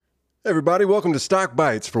Hey everybody, welcome to Stock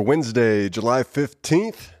Bites for Wednesday, July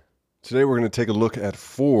 15th. Today we're going to take a look at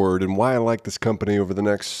Ford and why I like this company over the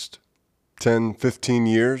next 10, 15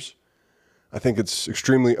 years. I think it's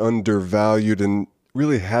extremely undervalued and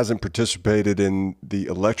really hasn't participated in the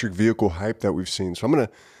electric vehicle hype that we've seen. So I'm going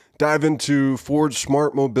to dive into Ford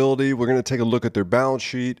Smart Mobility. We're going to take a look at their balance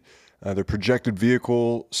sheet, their projected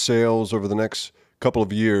vehicle sales over the next couple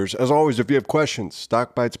of years. As always, if you have questions,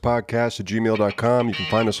 stockbitespodcast@gmail.com. You can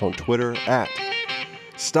find us on Twitter at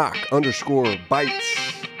stock_bites.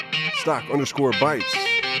 Stock_bites.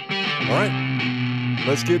 All right,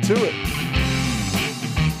 let's get to it.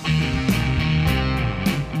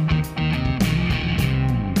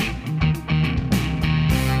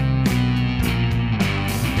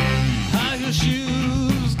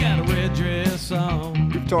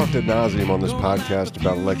 We've talked ad nauseum on this podcast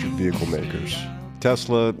about electric vehicle makers.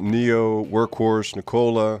 Tesla, NIO, Workhorse,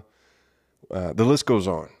 Nikola, the list goes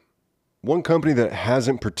on. One company that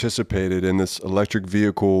hasn't participated in this electric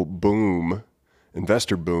vehicle boom,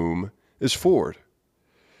 investor boom, is Ford.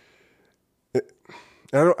 I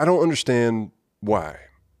don't understand why,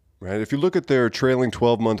 right? If you look at their trailing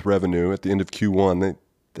 12-month revenue at the end of Q1,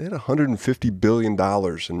 they had $150 billion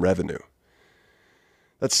in revenue.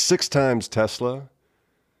 That's 6 times Tesla.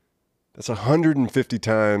 That's 150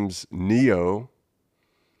 times NIO.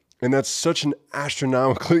 And that's such an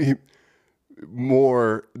astronomically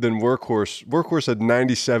more than Workhorse. Workhorse had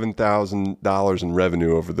 $97,000 in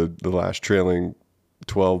revenue over the last trailing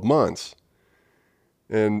 12 months.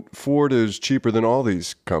 And Ford is cheaper than all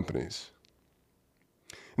these companies.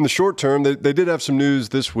 In the short term, they did have some news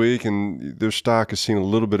this week, and their stock has seen a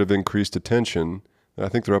little bit of increased attention. I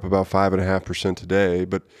think they're up about 5.5% today.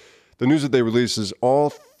 But the news that they released is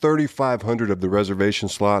all 3,500 of the reservation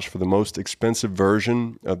slots for the most expensive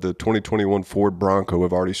version of the 2021 Ford Bronco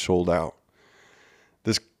have already sold out.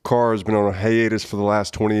 This car has been on a hiatus for the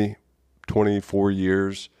last 24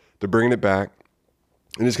 years. They're bringing it back,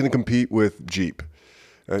 and it's going to compete with Jeep.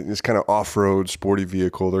 This kind of off-road sporty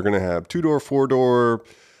vehicle. They're going to have 2-door, 4-door,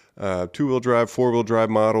 2-wheel drive, 4-wheel drive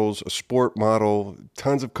models, a sport model,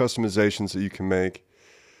 tons of customizations that you can make.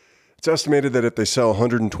 It's estimated that if they sell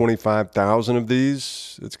 125,000 of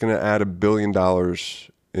these, it's going to add $1 billion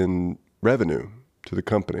in revenue to the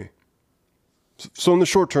company. So in the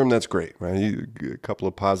short term, that's great, right? A couple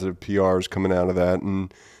of positive PRs coming out of that,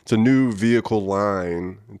 and it's a new vehicle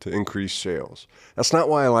line to increase sales. That's not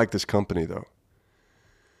why I like this company, though.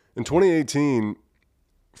 In 2018,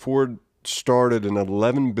 Ford started an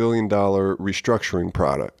 $11 billion restructuring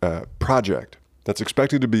project that's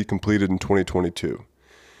expected to be completed in 2022.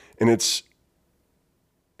 And it's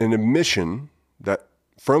an admission that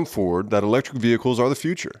from Ford that electric vehicles are the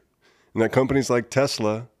future, and that companies like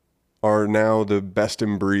Tesla are now the best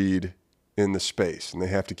in breed in the space, and they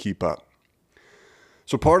have to keep up.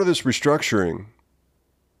 So part of this restructuring,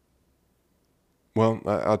 well,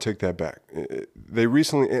 I'll take that back. They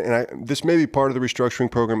recently, this may be part of the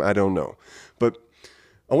restructuring program, I don't know. But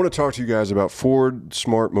I want to talk to you guys about Ford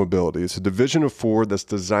Smart Mobility. It's a division of Ford that's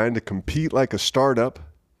designed to compete like a startup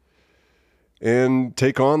and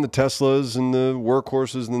take on the Teslas and the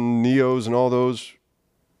Workhorses and the NIOs and all those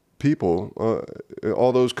people,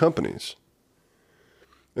 all those companies.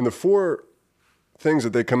 And the 4 things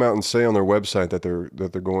that they come out and say on their website that they're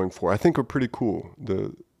going for, I think are pretty cool.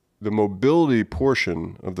 The mobility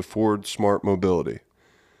portion of the Ford Smart Mobility.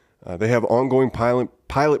 They have ongoing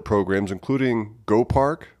pilot programs, including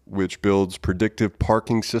GoPark, which builds predictive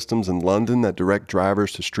parking systems in London that direct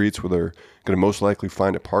drivers to streets where they're going to most likely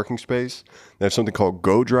find a parking space. They have something called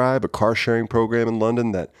GoDrive, a car-sharing program in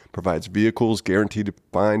London that provides vehicles guaranteed to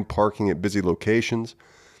find parking at busy locations.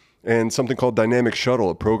 And something called Dynamic Shuttle,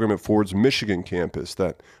 a program at Ford's Michigan campus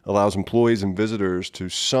that allows employees and visitors to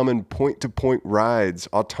summon point-to-point rides,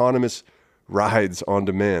 autonomous rides on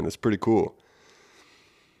demand. It's pretty cool.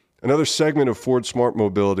 Another segment of Ford Smart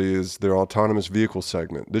Mobility is their autonomous vehicle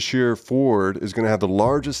segment. This year, Ford is going to have the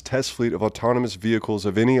largest test fleet of autonomous vehicles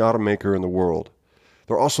of any automaker in the world.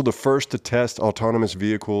 They're also the first to test autonomous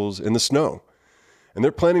vehicles in the snow. And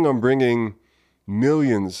they're planning on bringing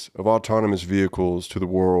millions of autonomous vehicles to the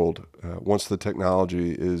world once the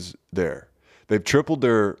technology is there. They've tripled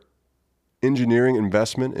their engineering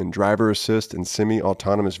investment in driver assist and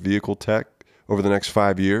semi-autonomous vehicle tech over the next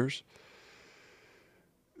 5 years.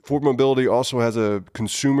 Ford Mobility also has a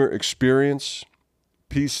consumer experience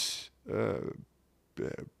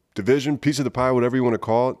division, piece of the pie, whatever you want to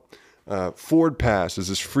call it. Ford Pass is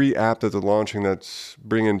this free app that they're launching that's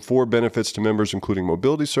bringing 4 benefits to members, including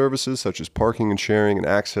mobility services such as parking and sharing and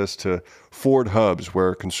access to Ford hubs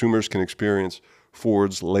where consumers can experience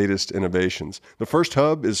Ford's latest innovations. The first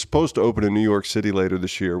hub is supposed to open in New York City later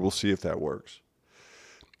this year. We'll see if that works.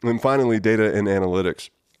 And finally, data and analytics.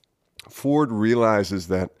 Ford realizes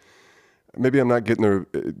that, maybe I'm not getting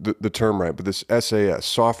the term right, but this SaaS,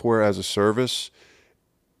 software as a service,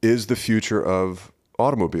 is the future of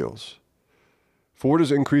automobiles. Ford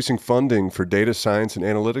is increasing funding for data science and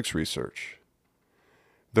analytics research.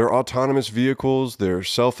 Their autonomous vehicles, their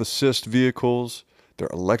self-assist vehicles, their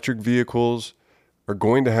electric vehicles are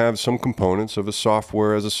going to have some components of a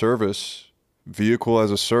software as a service, vehicle as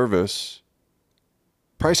a service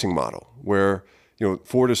pricing model where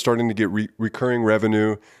Ford is starting to get recurring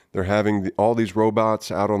revenue. They're having all these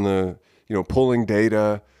robots out on the, pulling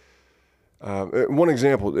data. One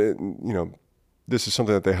example, this is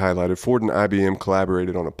something that they highlighted. Ford and IBM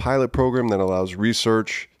collaborated on a pilot program that allows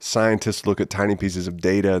research scientists to look at tiny pieces of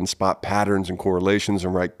data and spot patterns and correlations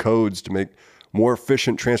and write codes to make more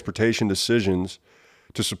efficient transportation decisions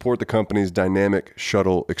to support the company's dynamic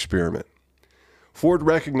shuttle experiment. Ford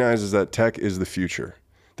recognizes that tech is the future,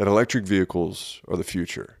 that electric vehicles are the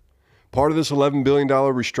future. Part of this $11 billion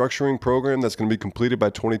restructuring program that's going to be completed by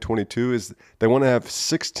 2022 is they want to have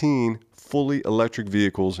 16 fully electric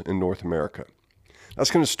vehicles in North America.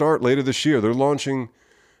 That's going to start later this year. They're launching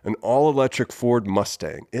an all-electric Ford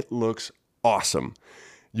Mustang. It looks awesome.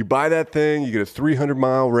 You buy that thing, you get a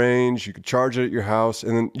 300-mile range, you can charge it at your house,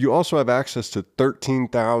 and then you also have access to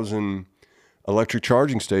 13,000 electric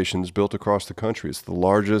charging stations built across the country. It's the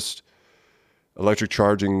largest electric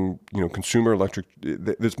charging, consumer electric.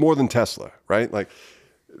 It's more than Tesla, right? Like,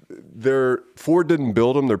 Ford didn't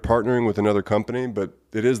build them. They're partnering with another company, but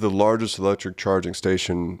it is the largest electric charging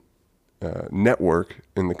station network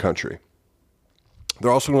in the country.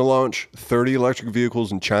 They're also going to launch 30 electric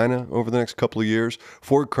vehicles in China over the next couple of years.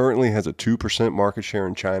 Ford currently has a 2% market share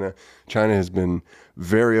in China. China has been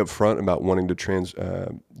very upfront about wanting to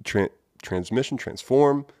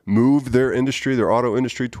transform, move their industry, their auto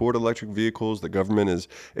industry toward electric vehicles. The government has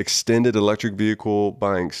extended electric vehicle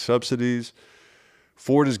buying subsidies.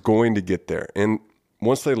 Ford is going to get there. And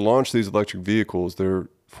once they launch these electric vehicles, they're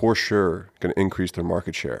for sure going to increase their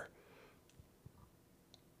market share.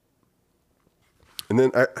 And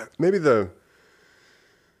then maybe the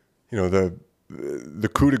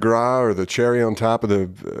coup de grace or the cherry on top of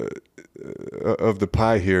the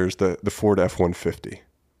pie here is the Ford F-150.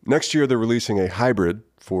 Next year, they're releasing a hybrid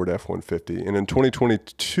Ford F-150, and in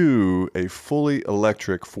 2022, a fully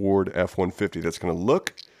electric Ford F-150 that's going to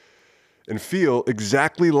look and feel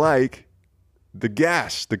exactly like the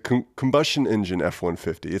combustion engine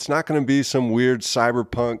F-150. It's not going to be some weird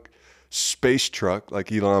cyberpunk space truck like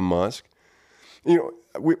Elon Musk.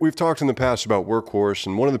 We've talked in the past about Workhorse,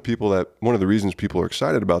 and one of the reasons people are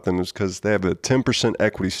excited about them is because they have a 10%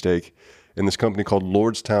 equity stake in this company called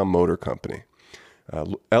Lordstown Motor Company.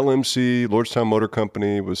 LMC, Lordstown Motor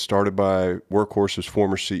Company, was started by Workhorse's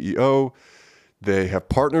former CEO. They have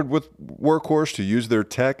partnered with Workhorse to use their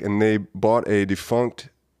tech, and they bought a defunct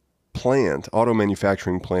auto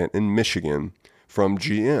manufacturing plant in Michigan from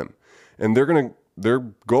GM. And their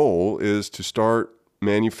goal is to start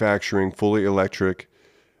manufacturing fully electric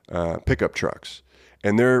pickup trucks.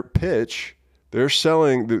 And their pitch, they're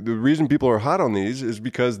selling, the reason people are hot on these is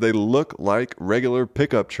because they look like regular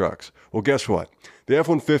pickup trucks. Well, guess what? The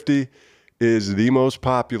F-150 is the most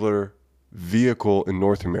popular vehicle in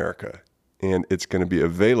North America, and it's going to be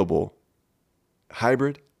available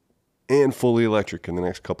hybrid and fully electric in the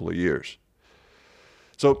next couple of years.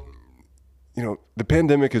 So, the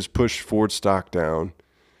pandemic has pushed Ford stock down.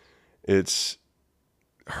 It's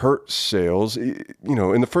hurt sales. In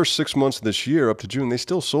the first 6 months of this year, up to June, they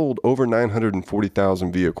still sold over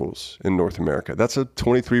 940,000 vehicles in North America. That's a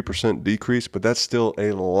 23% decrease, but that's still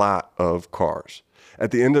a lot of cars.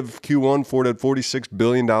 At the end of Q1, Ford had $46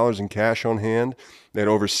 billion in cash on hand. They had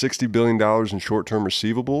over $60 billion in short-term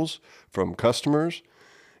receivables from customers.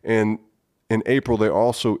 And in April, they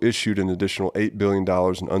also issued an additional $8 billion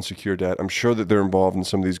in unsecured debt. I'm sure that they're involved in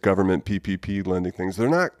some of these government PPP lending things. They're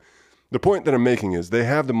not. The point that I'm making is they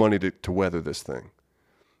have the money to weather this thing.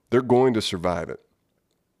 They're going to survive it.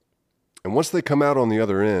 And once they come out on the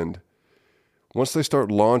other end, once they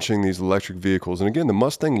start launching these electric vehicles, and again, the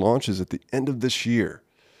Mustang launches at the end of this year,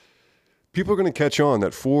 people are going to catch on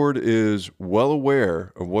that Ford is well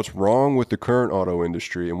aware of what's wrong with the current auto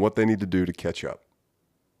industry and what they need to do to catch up.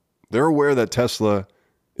 They're aware that Tesla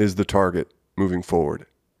is the target moving forward,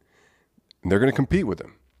 and they're going to compete with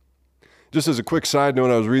them. Just as a quick side note,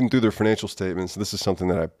 I was reading through their financial statements. This is something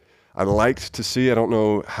that I liked to see. I don't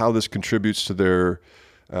know how this contributes to their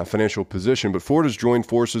financial position, but Ford has joined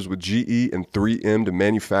forces with GE and 3M to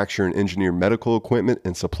manufacture and engineer medical equipment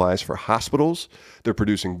and supplies for hospitals. They're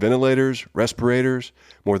producing ventilators, respirators,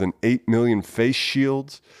 more than 8 million face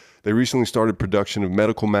shields. They recently started production of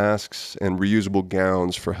medical masks and reusable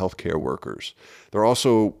gowns for healthcare workers. They're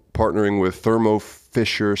also partnering with Thermo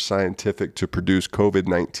Fisher Scientific to produce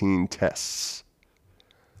COVID-19 tests.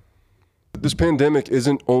 This pandemic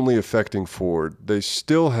isn't only affecting Ford. They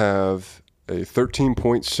still have a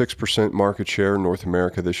 13.6% market share in North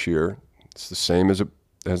America this year. It's the same as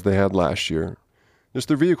they had last year. Just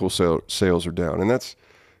their vehicle sales are down. And that's,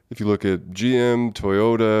 if you look at GM,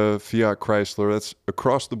 Toyota, Fiat Chrysler, that's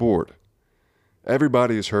across the board.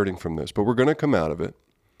 Everybody is hurting from this, but we're going to come out of it.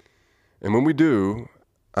 And when we do,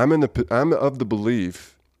 I'm of the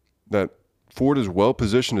belief that Ford is well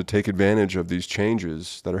positioned to take advantage of these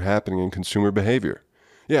changes that are happening in consumer behavior.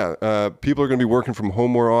 Yeah, people are going to be working from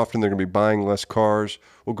home more often. They're going to be buying less cars.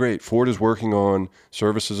 Well, great. Ford is working on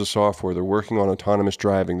services of software. They're working on autonomous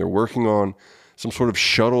driving. They're working on some sort of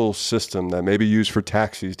shuttle system that may be used for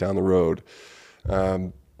taxis down the road.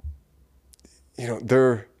 I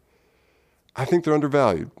think they're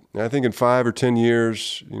undervalued. And I think in 5 or 10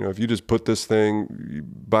 years, if you just put this thing,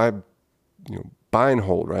 buy and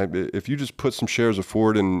hold, right? If you just put some shares of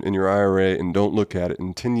Ford in your IRA and don't look at it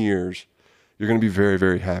in 10 years, you're going to be very,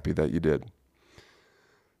 very happy that you did.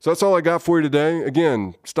 So that's all I got for you today.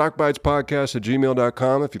 Again,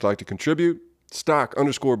 stockbitespodcast@gmail.com if you'd like to contribute.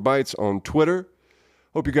 Stock_bites on Twitter.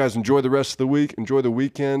 Hope you guys enjoy the rest of the week. Enjoy the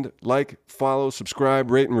weekend. Like, follow,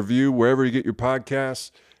 subscribe, rate, and review wherever you get your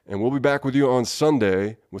podcasts. And we'll be back with you on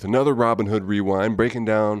Sunday with another Robinhood Rewind, breaking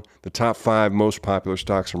down the top 5 most popular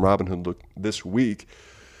stocks in Robinhood this week.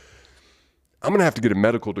 I'm going to have to get a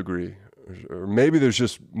medical degree. Or maybe there's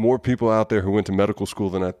just more people out there who went to medical school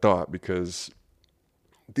than I thought, because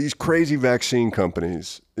these crazy vaccine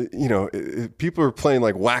companies, people are playing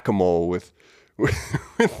like whack-a-mole with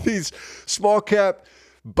these small cap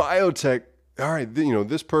biotech. All right,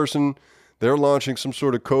 this person, they're launching some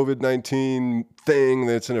sort of COVID-19 thing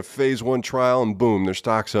that's in a phase 1 trial, and boom, their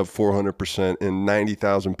stock's up 400% and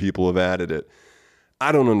 90,000 people have added it.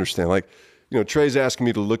 I don't understand. Trey's asking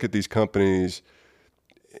me to look at these companies,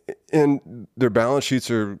 and their balance sheets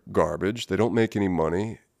are garbage. They don't make any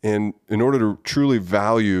money. And in order to truly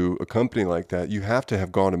value a company like that, you have to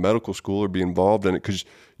have gone to medical school or be involved in it, because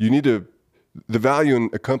the value in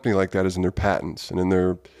a company like that is in their patents and in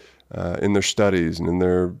their studies and in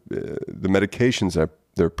the medications that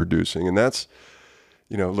they're producing. And that's,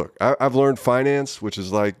 look, I've learned finance, which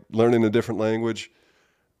is like learning a different language.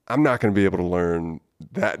 I'm not going to be able to learn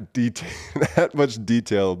that much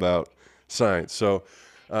detail about science. So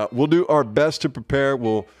we'll do our best to prepare.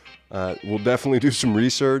 We'll definitely do some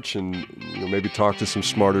research and maybe talk to some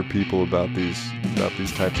smarter people about these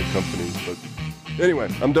types of companies. But anyway,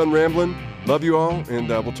 I'm done rambling. Love you all, and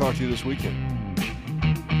we'll talk to you this weekend.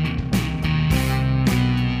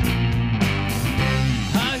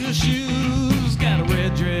 Higher shoes.